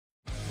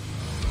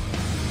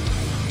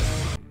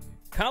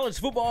College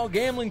football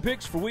gambling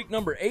picks for week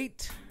number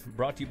 8,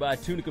 brought to you by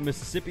Tunica,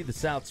 Mississippi, the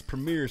South's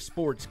premier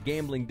sports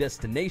gambling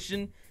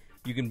destination.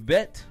 You can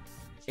bet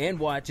and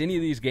watch any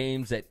of these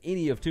games at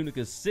any of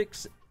Tunica's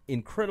 6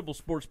 incredible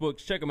sports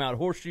books. Check them out: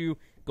 Horseshoe,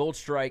 Gold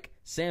Strike,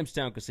 Sam's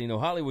Town Casino,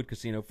 Hollywood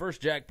Casino,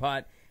 First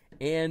Jackpot,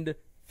 and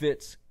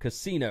Fitz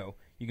Casino.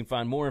 You can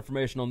find more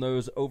information on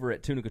those over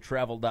at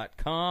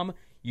tunicatravel.com.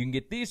 You can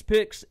get these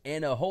picks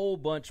and a whole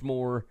bunch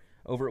more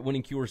over at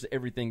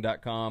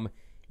winningcureseverything.com.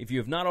 If you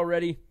have not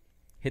already,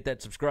 hit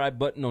that subscribe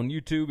button on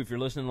YouTube if you're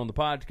listening on the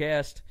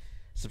podcast.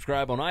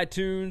 Subscribe on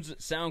iTunes,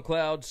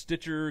 SoundCloud,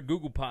 Stitcher,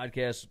 Google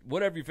Podcasts,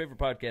 whatever your favorite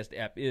podcast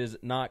app is.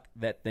 Knock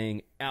that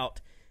thing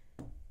out.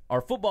 Our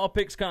football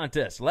picks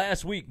contest.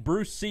 Last week,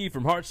 Bruce C.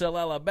 from Hartselle,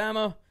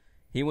 Alabama,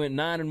 he went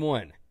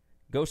 9-1.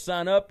 Go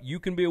sign up. You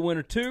can be a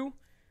winner too.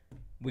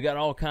 We got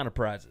all kind of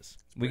prizes.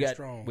 We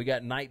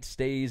got night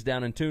stays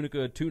down in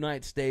Tunica,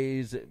 2-night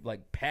stays,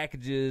 like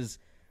packages,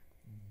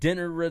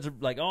 dinner,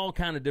 like all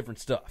kind of different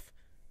stuff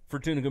for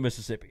Tunica,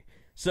 Mississippi.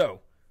 So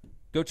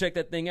go check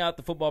that thing out.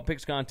 The football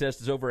picks contest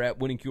is over at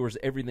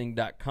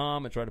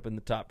winningcureseverything.com. It's right up in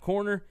the top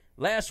corner.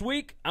 Last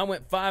week, I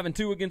went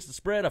 5-2 against the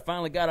spread. I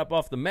finally got up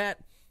off the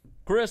mat.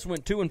 Chris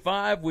went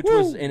 2-5, which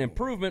was an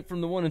improvement from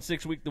the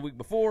 1-6 week the week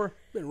before.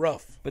 Been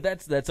rough, but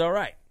that's all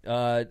right.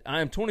 I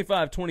am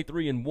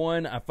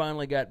 25-23-1. I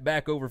finally got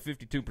back over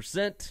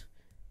 52%.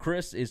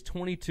 Chris is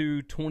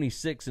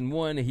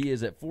 22-26-1. He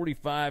is at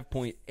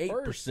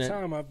 45.8%. First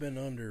time I've been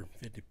under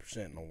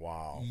 50% in a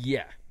while.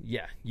 Yeah.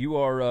 You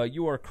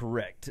are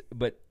correct,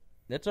 but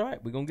that's all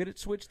right. We're gonna get it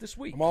switched this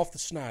week. I'm off the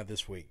snide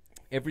this week.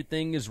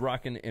 Everything is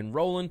rocking and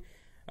rolling.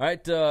 All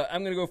right,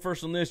 I'm gonna go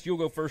first on this. You'll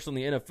go first on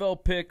the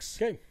NFL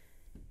picks. Okay.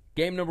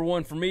 Game number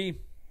 1 for me,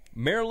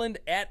 Maryland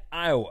at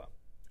Iowa.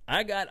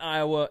 I got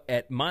Iowa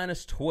at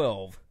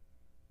 -12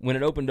 when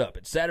it opened up.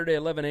 It's Saturday,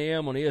 11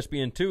 a.m. on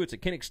ESPN2. It's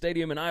at Kinnick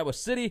Stadium in Iowa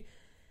City.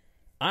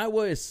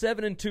 Iowa is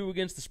 7-2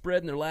 against the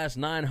spread in their last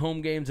 9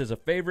 home games as a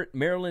favorite.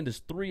 Maryland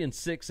is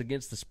 3-6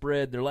 against the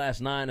spread, their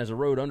last 9 as a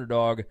road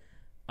underdog.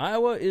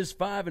 Iowa is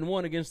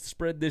 5-1 against the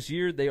spread this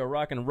year. They are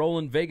rocking and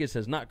rolling. Vegas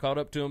has not caught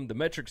up to them. The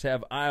metrics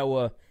have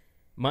Iowa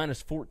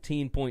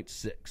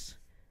 -14.6.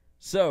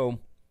 So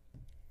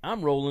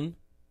I'm rolling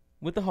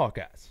with the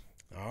Hawkeyes.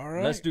 All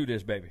right. Let's do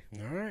this, baby.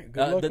 All right.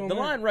 Good luck the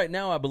line right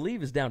now, I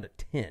believe, is down to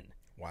 10.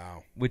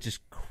 Wow. Which is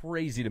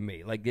crazy to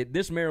me. Like,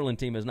 this Maryland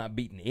team has not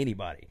beaten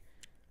anybody.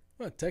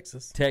 Well,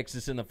 Texas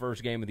in the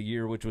first game of the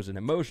year, which was an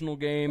emotional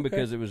game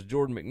because it was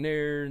Jordan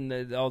McNair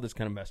and all this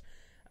kind of mess.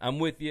 I'm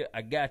with you.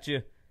 I got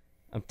you.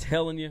 I'm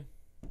telling you,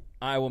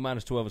 Iowa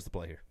 -12 is the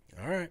play here.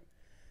 All right.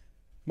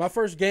 My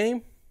first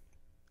game,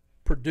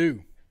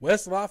 Purdue.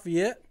 West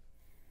Lafayette,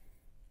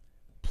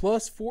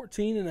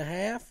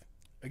 +14.5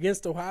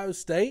 against Ohio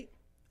State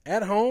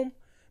at home.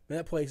 Man,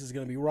 that place is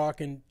going to be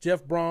rocking.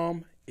 Jeff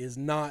Brom is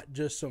not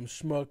just some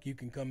schmuck you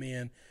can come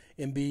in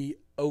and be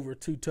over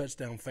 2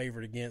 touchdown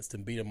favorite against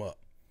and beat them up.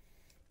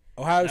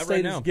 Ohio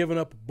State is giving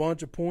up a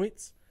bunch of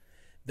points.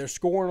 They're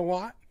scoring a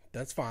lot.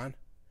 That's fine.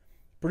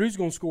 Purdue's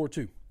going to score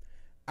too.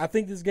 I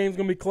think this game's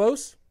going to be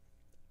close.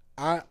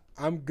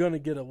 I'm going to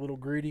get a little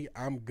greedy.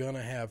 I'm going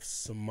to have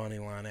some money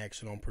line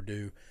action on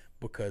Purdue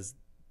because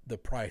the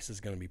price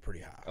is going to be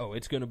pretty high. Oh,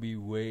 it's going to be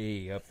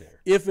way up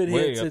there. If it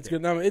hits, it's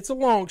good. I mean, it's a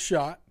long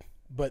shot,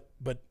 but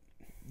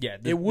yeah,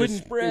 it wouldn't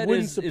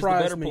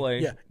surprise me.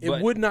 Play, yeah,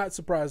 it would not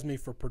surprise me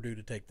for Purdue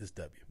to take this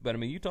W. But I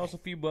mean, you toss a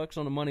few bucks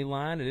on the money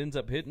line, it ends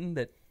up hitting.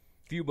 That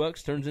few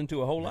bucks turns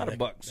into a whole lot of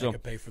bucks. So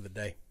could pay for the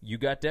day. You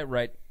got that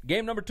right.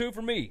 Game number 2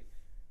 for me,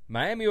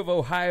 Miami of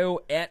Ohio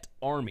at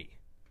Army.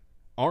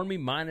 Army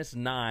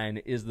 -9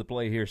 is the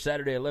play here.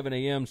 Saturday, 11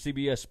 a.m.,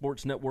 CBS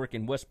Sports Network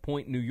in West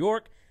Point, New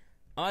York.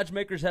 Odds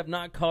makers have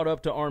not caught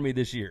up to Army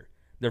this year.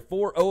 They're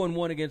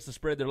 4-0-1 against the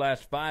spread their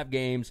last 5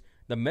 games.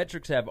 The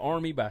metrics have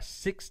Army by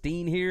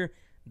 16 here.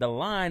 The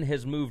line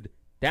has moved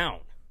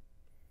down.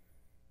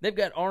 They've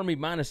got Army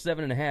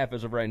 -7.5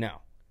 as of right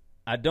now.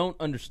 I don't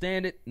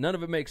understand it. None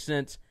of it makes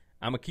sense.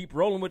 I'm going to keep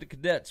rolling with the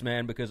Cadets,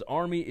 man, because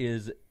Army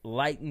is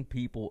lighting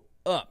people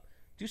up.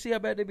 Did you see how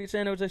bad they beat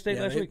San Jose State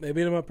last week? They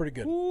beat them up pretty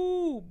good.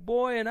 Ooh,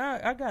 boy, and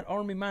I got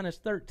Army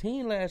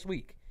 -13 last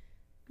week.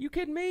 You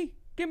kidding me?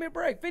 Give me a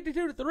break.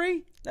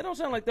 52-3? That don't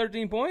sound like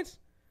 13 points.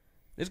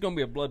 It's going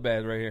to be a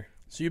bloodbath right here.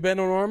 So you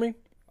betting on Army?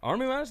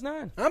 Army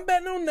 -9. I'm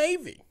betting on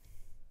Navy.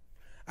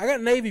 I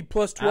got Navy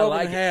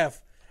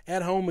 +12.5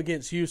 at home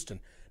against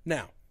Houston.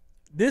 Now,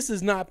 this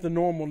is not the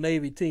normal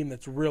Navy team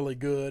that's really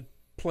good,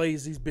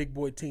 plays these big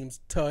boy teams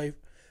tough,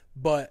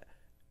 but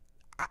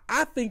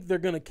I think they're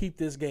going to keep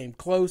this game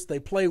close. They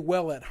play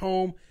well at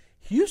home.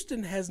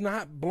 Houston has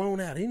not blown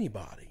out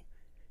anybody.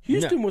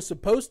 Houston was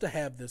supposed to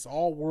have this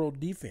all-world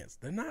defense.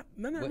 They're not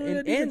really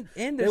that defense.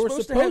 And they're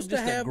supposed to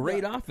have a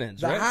great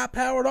offense, right? The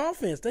high-powered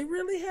offense. They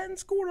really hadn't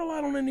scored a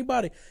lot on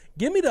anybody.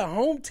 Give me the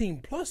home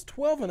team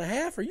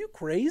 +12.5. Are you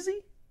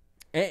crazy?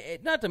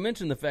 And not to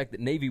mention the fact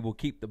that Navy will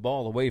keep the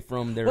ball away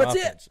from their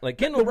offense. Like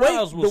Kendall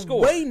Briles will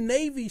score. The way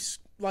Navy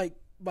like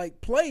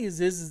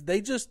plays is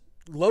they just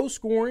low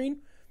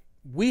scoring,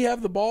 we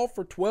have the ball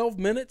for 12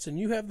 minutes and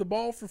you have the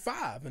ball for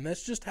 5, and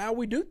that's just how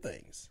we do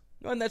things.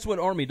 And that's what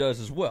Army does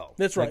as well.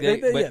 That's right.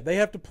 They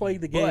have to play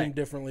the game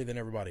differently than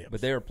everybody else. But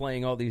they are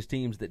playing all these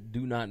teams that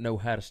do not know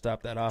how to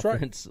stop that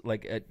offense.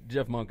 Right. Like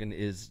Jeff Monken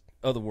is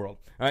otherworld.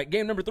 All right,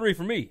 game number 3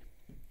 for me.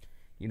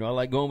 You know I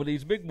like going with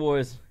these big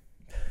boys.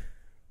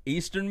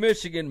 Eastern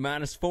Michigan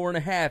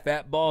 -4.5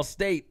 at Ball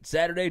State.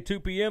 Saturday, 2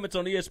 p.m. It's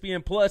on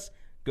ESPN Plus.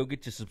 Go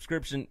get your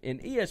subscription.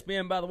 And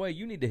ESPN, by the way,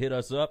 you need to hit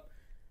us up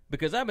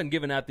because I've been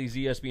giving out these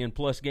ESPN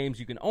Plus games.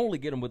 You can only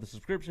get them with a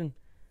subscription.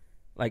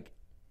 Like,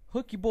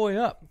 hook your boy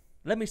up.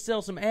 Let me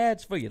sell some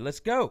ads for you.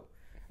 Let's go.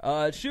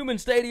 Schumann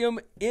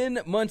Stadium in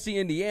Muncie,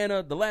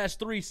 Indiana. The last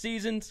 3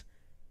 seasons,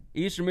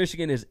 Eastern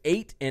Michigan is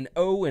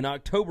 8-0 in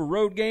October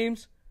road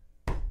games.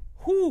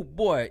 Whoo,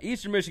 boy.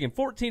 Eastern Michigan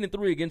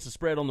 14-3 against the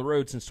spread on the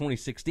road since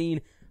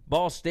 2016.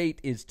 Ball State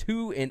is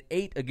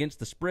 2-8 against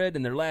the spread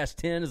in their last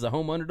 10 as a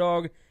home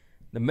underdog.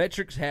 The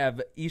metrics have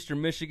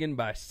Eastern Michigan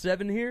by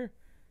 7 here,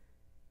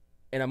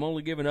 and I'm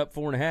only giving up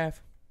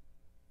 4.5.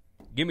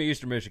 Give me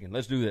Eastern Michigan.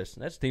 Let's do this.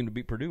 That's the team to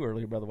beat Purdue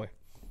earlier, by the way.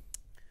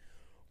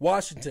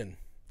 Washington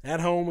at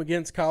home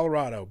against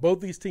Colorado.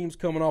 Both these teams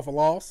coming off a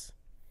loss.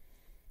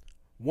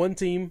 One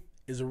team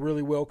is a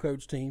really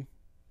well-coached team.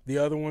 The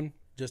other one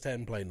just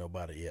hadn't played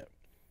nobody yet.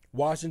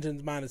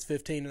 Washington's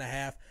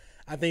 -15.5.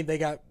 I think they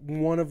got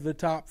one of the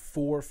top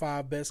 4 or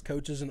 5 best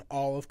coaches in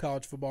all of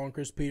college football in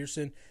Chris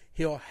Peterson.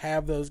 He'll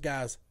have those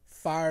guys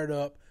fired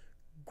up.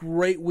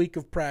 Great week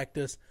of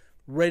practice.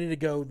 Ready to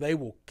go. They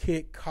will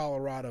kick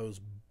Colorado's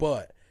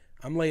butt.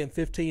 I'm laying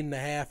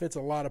 15.5. It's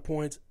a lot of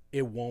points.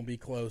 It won't be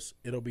close.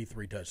 It'll be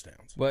 3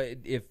 touchdowns. But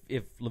if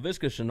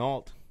Laviska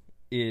Shenault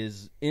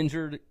is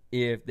injured,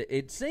 if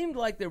it seemed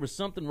like there was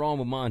something wrong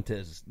with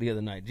Montez the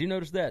other night. Did you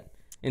notice that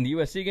in the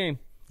USC game?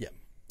 Yeah.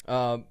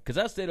 Because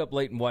I stayed up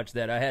late and watched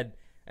that. I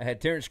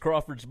had Terrence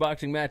Crawford's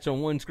boxing match on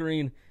one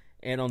screen,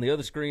 and on the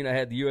other screen I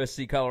had the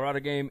USC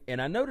Colorado game.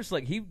 And I noticed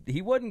like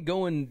he wasn't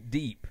going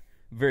deep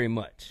very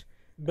much.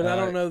 But I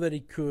don't know that he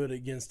could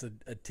against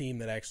a team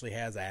that actually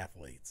has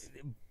athletes.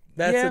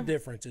 That's the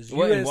difference. Is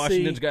USC,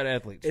 Washington's got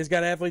athletes. It's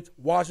got athletes.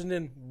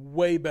 Washington,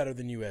 way better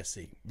than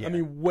USC. Yeah. I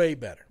mean, way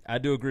better. I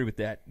do agree with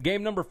that.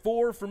 Game number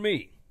 4 for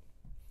me.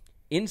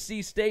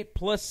 NC State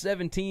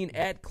 +17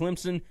 at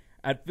Clemson.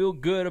 I'd feel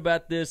good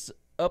about this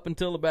up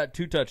until about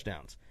 2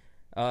 touchdowns.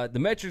 The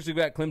metrics have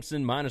got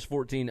Clemson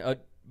 -14.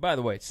 By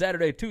the way,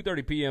 Saturday,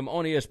 2:30 p.m.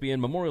 on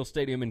ESPN, Memorial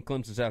Stadium in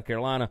Clemson, South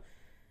Carolina.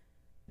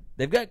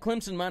 They've got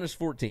Clemson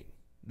 -14.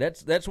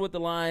 That's what the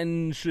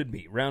line should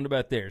be, round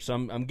about there. So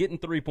I'm getting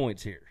 3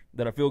 points here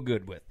that I feel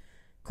good with.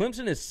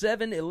 Clemson is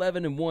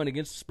 7-11-1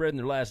 against the spread in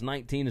their last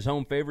 19 as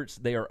home favorites.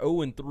 They are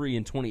 0-3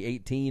 in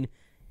 2018.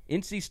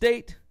 NC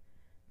State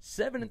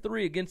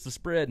 7-3 against the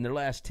spread in their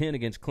last 10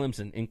 against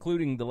Clemson,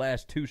 including the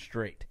last 2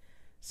 straight.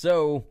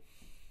 So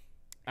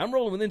I'm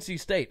rolling with NC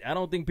State. I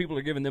don't think people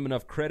are giving them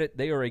enough credit.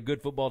 They are a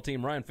good football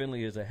team. Ryan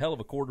Finley is a hell of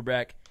a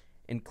quarterback,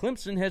 and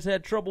Clemson has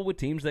had trouble with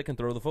teams that can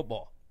throw the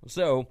football.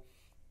 So,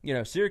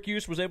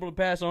 Syracuse was able to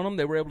pass on them.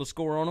 They were able to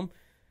score on them.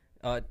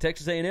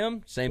 Texas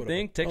A&M, same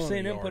thing. Texas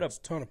A&M put up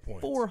ton of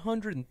points.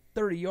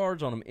 430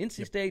 yards on them.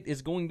 NC State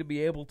is going to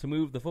be able to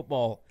move the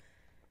football.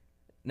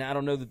 Now, I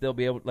don't know that they'll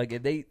be able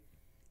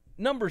 –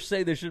 numbers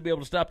say they should be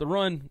able to stop the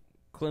run.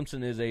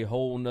 Clemson is a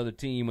whole nother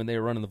team when they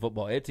are running the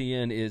football.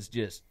 Etienne is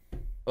just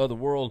other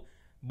world.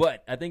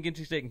 But I think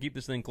NC State can keep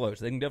this thing close.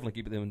 They can definitely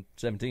keep it in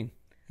 17.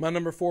 My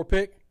number 4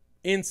 pick,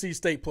 NC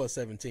State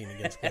 +17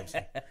 against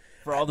Clemson.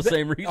 For all the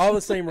same reasons. All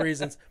the same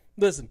reasons.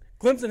 Listen,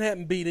 Clemson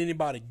hadn't beat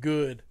anybody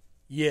good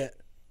yet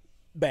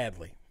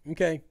badly.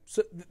 Okay?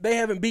 So they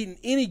haven't beaten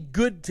any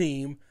good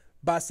team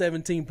by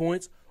 17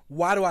 points.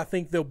 Why do I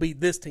think they'll beat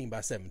this team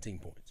by 17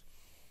 points?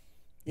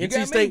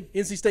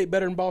 NC State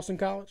better than Boston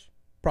College?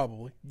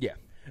 Probably. Yeah.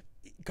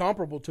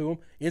 Comparable to them.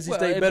 NC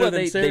State better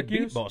than Syracuse?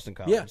 They beat Boston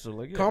College. Yeah,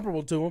 so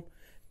comparable to them.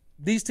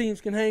 These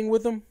teams can hang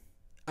with them.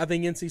 I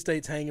think NC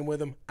State's hanging with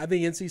them. I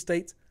think NC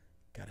State's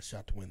got a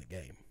shot to win the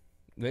game.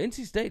 The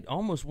NC State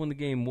almost won the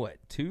game,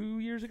 2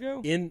 years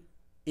ago? In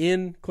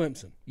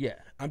Clemson. Yeah.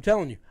 I'm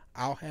telling you,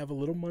 I'll have a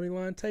little money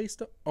line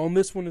taste on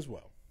this one as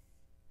well.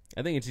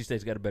 I think NC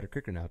State's got a better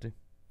kicker now, too.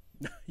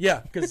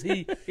 Yeah, because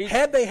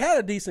had they had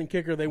a decent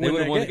kicker, they would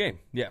have won the game.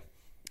 Yeah.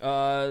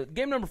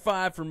 Game number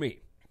 5 for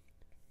me.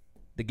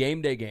 The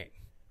game day game.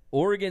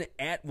 Oregon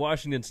at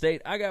Washington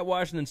State. I got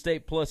Washington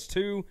State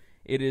 +2.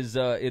 It is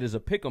a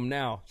pick 'em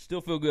now.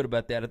 Still feel good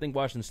about that. I think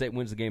Washington State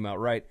wins the game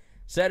outright.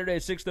 Saturday,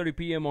 6:30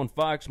 p.m. on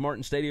Fox,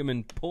 Martin Stadium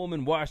in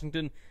Pullman,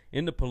 Washington,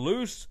 into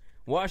Palouse.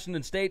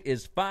 Washington State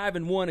is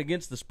 5-1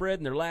 against the spread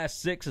in their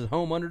last 6 as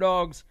home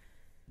underdogs.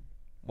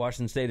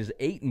 Washington State is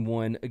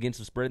 8-1 against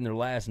the spread in their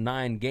last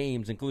 9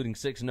 games, including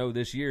 6-0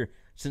 this year.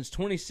 Since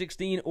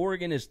 2016,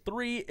 Oregon is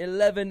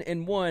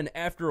 3-11-1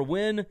 after a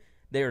win.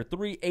 They are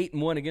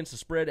 3-8-1 against the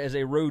spread as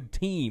a road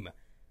team.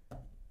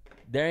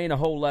 There ain't a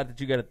whole lot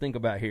that you got to think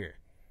about here.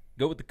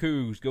 Go with the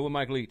Cougs. Go with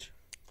Mike Leach.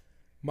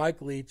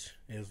 Mike Leach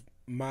is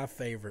my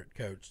favorite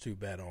coach to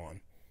bet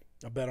on.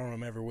 I bet on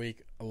him every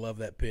week. I love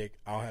that pick.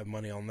 I'll have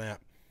money on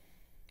that.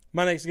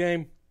 My next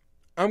game,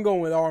 I'm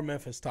going with our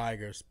Memphis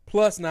Tigers,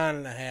 plus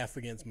 9.5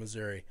 against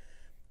Missouri.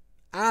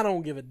 I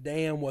don't give a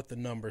damn what the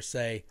numbers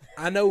say.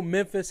 I know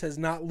Memphis has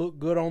not looked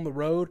good on the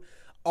road.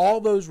 All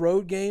those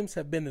road games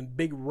have been in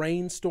big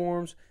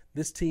rainstorms.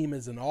 This team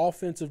is an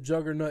offensive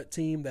juggernaut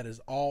team that is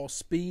all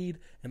speed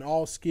and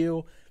all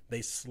skill.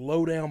 They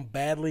slow down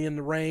badly in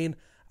the rain.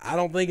 I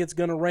don't think it's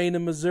going to rain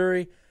in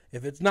Missouri.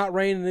 If it's not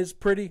raining, it's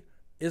pretty.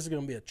 It's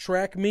going to be a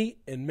track meet,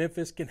 and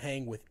Memphis can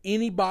hang with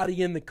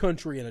anybody in the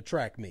country in a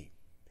track meet.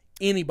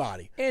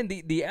 Anybody. And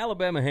the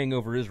Alabama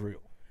hangover is real.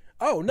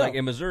 Oh, no. Like,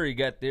 in Missouri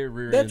got their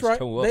rear That's ends right.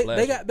 toe up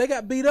last year. They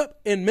got beat up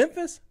in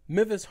Memphis.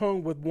 Memphis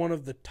hung with one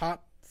of the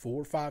top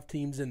 4 or 5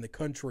 teams in the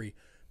country.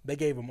 They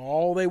gave them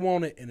all they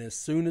wanted, and as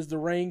soon as the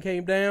rain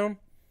came down,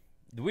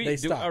 they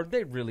stopped. Are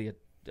they really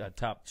a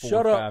top 4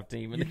 Shut or up. 5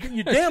 team?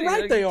 You damn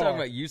right they You're are. talking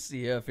about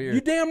UCF here. You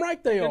damn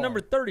right they They're are.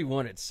 number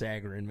 31 at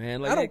Sagarin,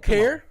 man. Like, I don't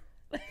care.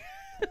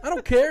 I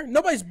don't care.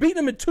 Nobody's beaten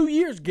them in 2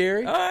 years,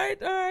 Gary. All right.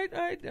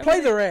 Play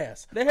their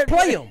ass.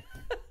 Play them.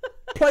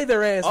 Play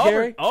their ass,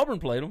 Gary. Auburn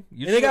played them.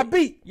 And they got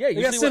beat. Yeah,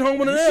 they got sent home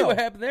with an L. You see what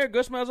happened there?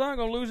 Gus Malzahn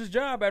going to lose his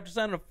job after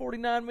signing a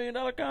 $49 million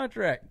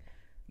contract.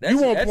 You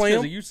won't play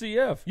him. That's because of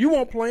UCF. You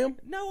won't play them.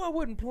 No, I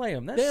wouldn't play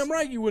him. Damn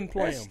right you wouldn't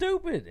play them. That's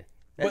stupid.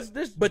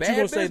 But you're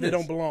going to say they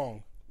don't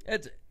belong.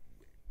 That's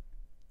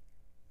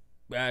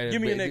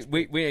Give me an next.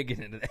 We ain't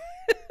getting into that.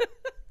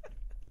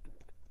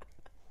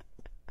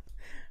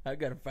 I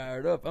got it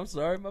fired up. I'm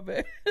sorry, my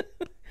bad.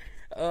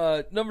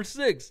 Number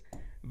 6,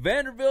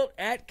 Vanderbilt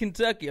at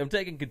Kentucky. I'm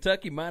taking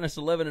Kentucky minus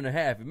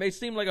 11.5. It may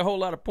seem like a whole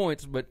lot of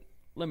points, but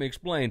let me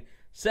explain.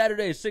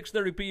 Saturday is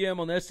 6:30 p.m.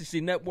 on the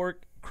SEC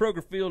Network,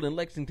 Kroger Field in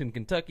Lexington,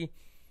 Kentucky.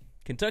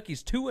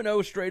 Kentucky's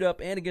 2-0 straight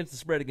up and against the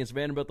spread against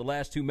Vanderbilt the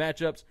last 2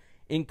 matchups,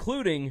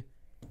 including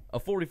a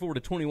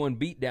 44-21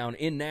 beatdown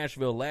in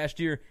Nashville last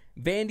year.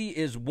 Vandy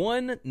is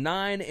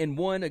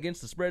 1-9-1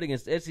 against the spread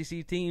against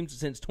SEC teams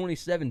since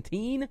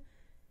 2017.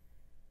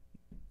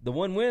 The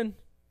one win,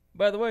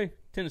 by the way,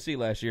 Tennessee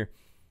last year.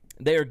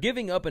 They are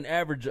giving up an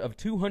average of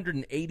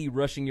 280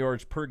 rushing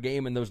yards per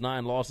game in those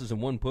 9 losses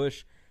and 1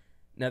 push.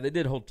 Now, they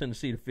did hold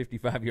Tennessee to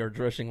 55 yards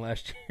rushing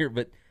last year,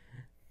 but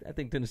I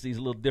think Tennessee's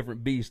a little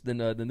different beast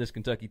than this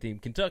Kentucky team.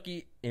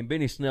 Kentucky and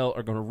Benny Snell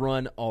are going to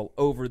run all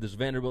over this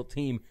Vanderbilt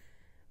team.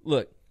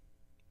 Look,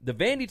 the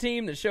Vandy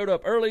team that showed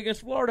up early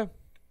against Florida,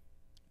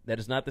 that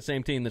is not the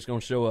same team that's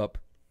going to show up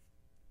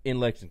in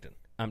Lexington.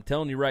 I'm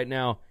telling you right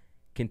now,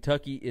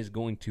 Kentucky is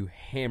going to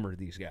hammer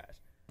these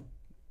guys.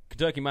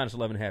 Kentucky minus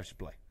 11.5 should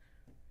play.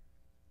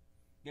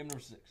 Game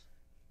number 6.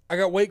 I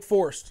got Wake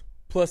Forest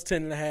plus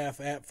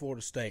 10.5 at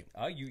Florida State.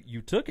 Oh,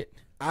 you took it.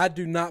 I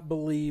do not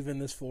believe in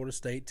this Florida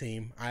State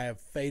team. I have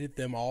faded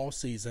them all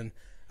season.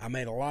 I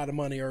made a lot of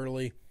money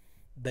early.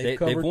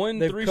 They've won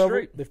 3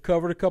 straight. They've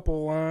covered a couple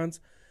of lines.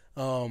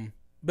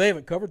 They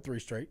haven't covered 3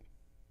 straight.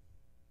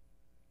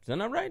 Is that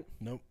not right?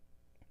 Nope.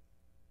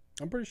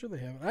 I'm pretty sure they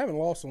haven't. I haven't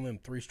lost on them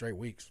 3 straight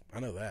weeks. I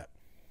know that.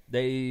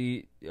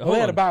 They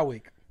had a bye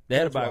week. They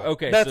had a bye.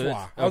 Okay, that's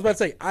why. I was about to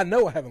say, I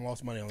know I haven't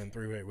lost money on them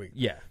 3 weeks.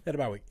 Yeah. They had a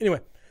bye week. Anyway,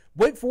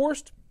 Wake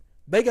Forest,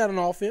 they got an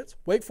offense.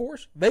 Wake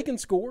Forest, they can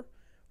score.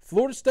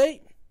 Florida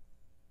State,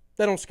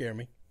 they don't scare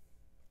me.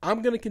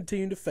 I'm going to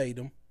continue to fade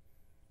them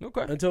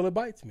until it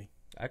bites me.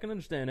 I can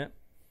understand that.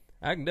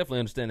 I can definitely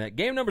understand that.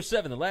 Game number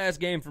 7, the last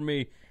game for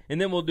me,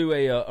 and then we'll do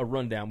a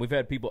rundown. We've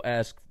had people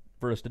ask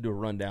for us to do a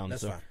rundown.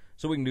 That's fine.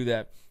 So we can do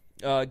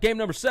that. Game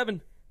number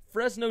 7,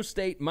 Fresno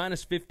State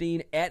minus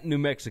 15 at New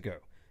Mexico.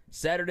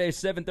 Saturday,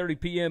 7:30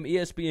 p.m.,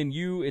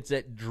 ESPNU. It's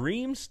at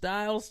Dream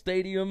Style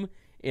Stadium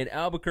in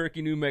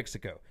Albuquerque, New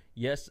Mexico.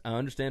 Yes, I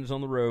understand it's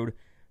on the road.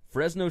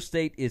 Fresno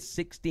State is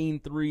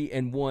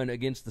 16-3-1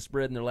 against the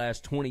spread in their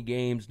last 20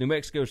 games. New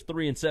Mexico's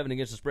 3-7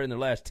 against the spread in their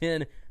last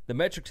 10. The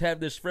metrics have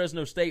this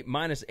Fresno State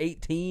minus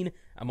 18.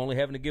 I'm only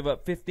having to give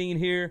up 15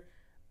 here.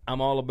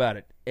 I'm all about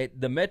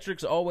it. The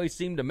metrics always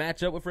seem to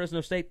match up with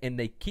Fresno State, and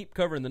they keep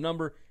covering the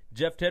number.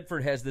 Jeff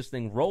Tedford has this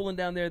thing rolling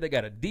down there. They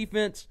got a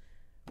defense.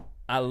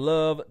 I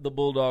love the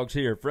Bulldogs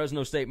here.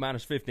 Fresno State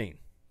minus 15.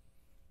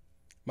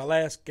 My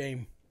last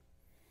game.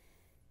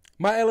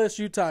 My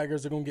LSU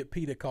Tigers are going to get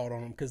PETA caught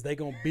on them because they're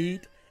going to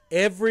beat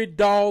every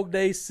dog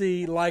they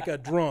see like a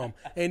drum.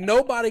 Ain't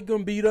nobody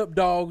going to beat up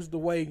dogs the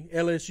way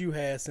LSU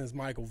has since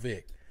Michael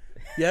Vick.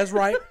 Yeah, that's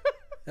right.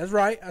 That's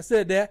right. I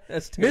said that.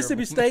 That's terrible,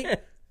 Mississippi State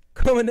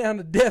coming down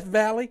to Death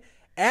Valley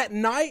at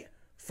night.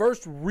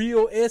 First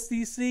real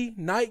SEC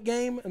night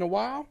game in a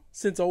while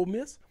since Ole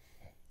Miss.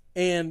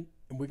 And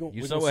we're going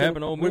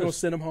to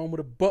send them home with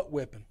a butt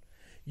whipping.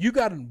 You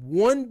got a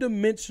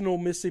one-dimensional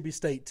Mississippi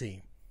State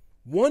team.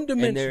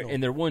 One-dimensional.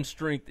 And their one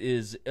strength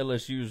is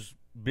LSU's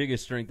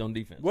biggest strength on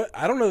defense. Well,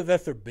 I don't know if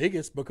that's their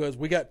biggest because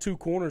we got 2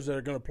 corners that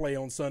are going to play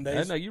on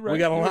Sundays. I know, you're right. We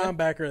got a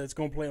linebacker that's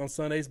going to play on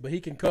Sundays, but he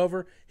can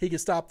cover. He can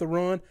stop the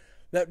run.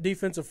 That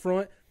defensive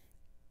front,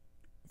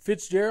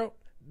 Fitzgerald,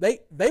 they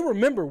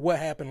remember what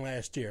happened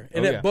last year.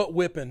 And butt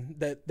whipping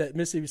that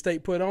Mississippi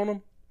State put on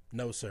them,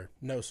 no, sir.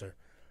 No, sir.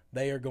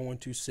 They are going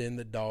to send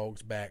the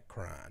dogs back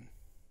crying.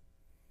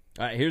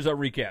 All right, here's our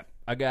recap.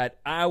 I got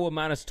Iowa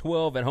minus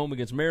 12 at home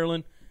against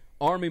Maryland,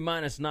 Army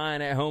 -9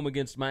 at home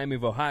against Miami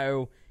of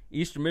Ohio.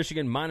 Eastern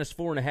Michigan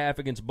 -4.5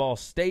 against Ball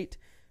State.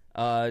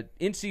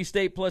 NC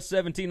State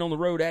 +17 on the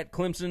road at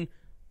Clemson.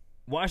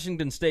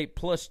 Washington State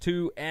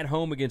 +2 at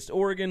home against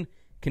Oregon.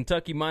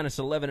 Kentucky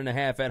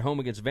 -11.5 at home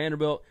against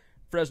Vanderbilt.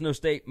 Fresno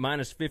State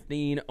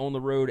 -15 on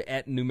the road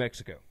at New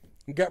Mexico.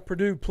 We got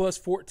Purdue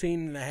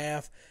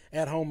 +14.5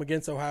 at home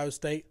against Ohio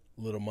State.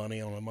 Little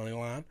money on the money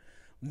line.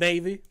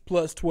 Navy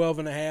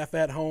 +12.5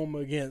 at home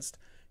against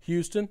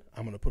Houston.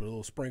 I'm going to put a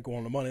little sprinkle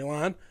on the money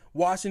line.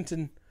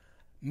 Washington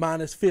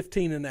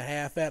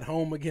 -15.5 at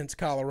home against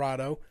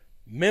Colorado.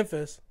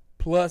 Memphis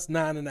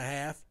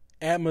 +9.5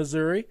 at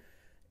Missouri.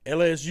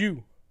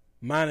 LSU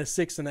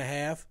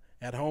 -6.5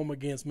 at home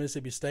against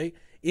Mississippi State.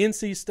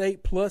 NC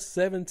State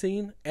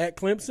 +17 at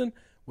Clemson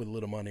with a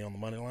little money on the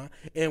money line.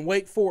 And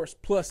Wake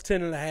Forest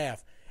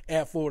 +10.5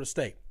 at Florida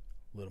State.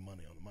 Little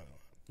money on the money line.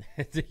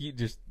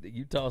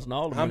 you tossing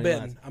all the money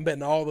lines. I'm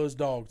betting all those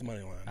dogs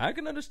money line. I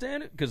can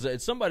understand it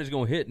because somebody's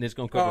going to hit and it's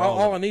going to cover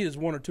all I need is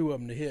one or two of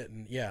them to hit,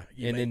 and yeah,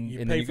 you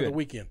pay for the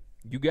weekend.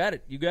 You got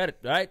it.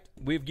 All right,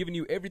 we've given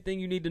you everything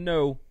you need to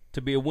know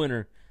to be a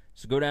winner.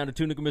 So go down to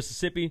Tunica,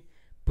 Mississippi,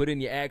 put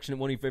in your action at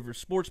one of your favorite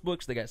sports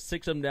books. They got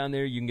 6 of them down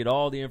there. You can get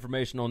all the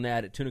information on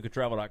that at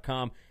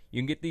tunicatravel.com.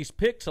 You can get these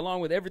picks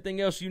along with everything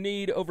else you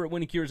need over at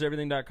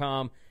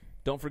winningcureseverything.com.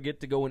 Don't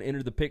forget to go and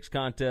enter the picks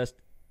contest.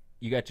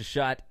 You got your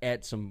shot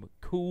at some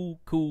cool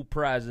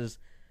prizes.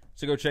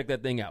 So go check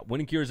that thing out.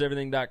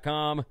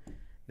 winningcureseverything.com.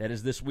 That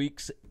is this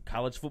week's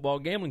college football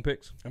gambling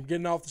picks. I'm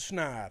getting off the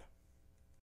schneid.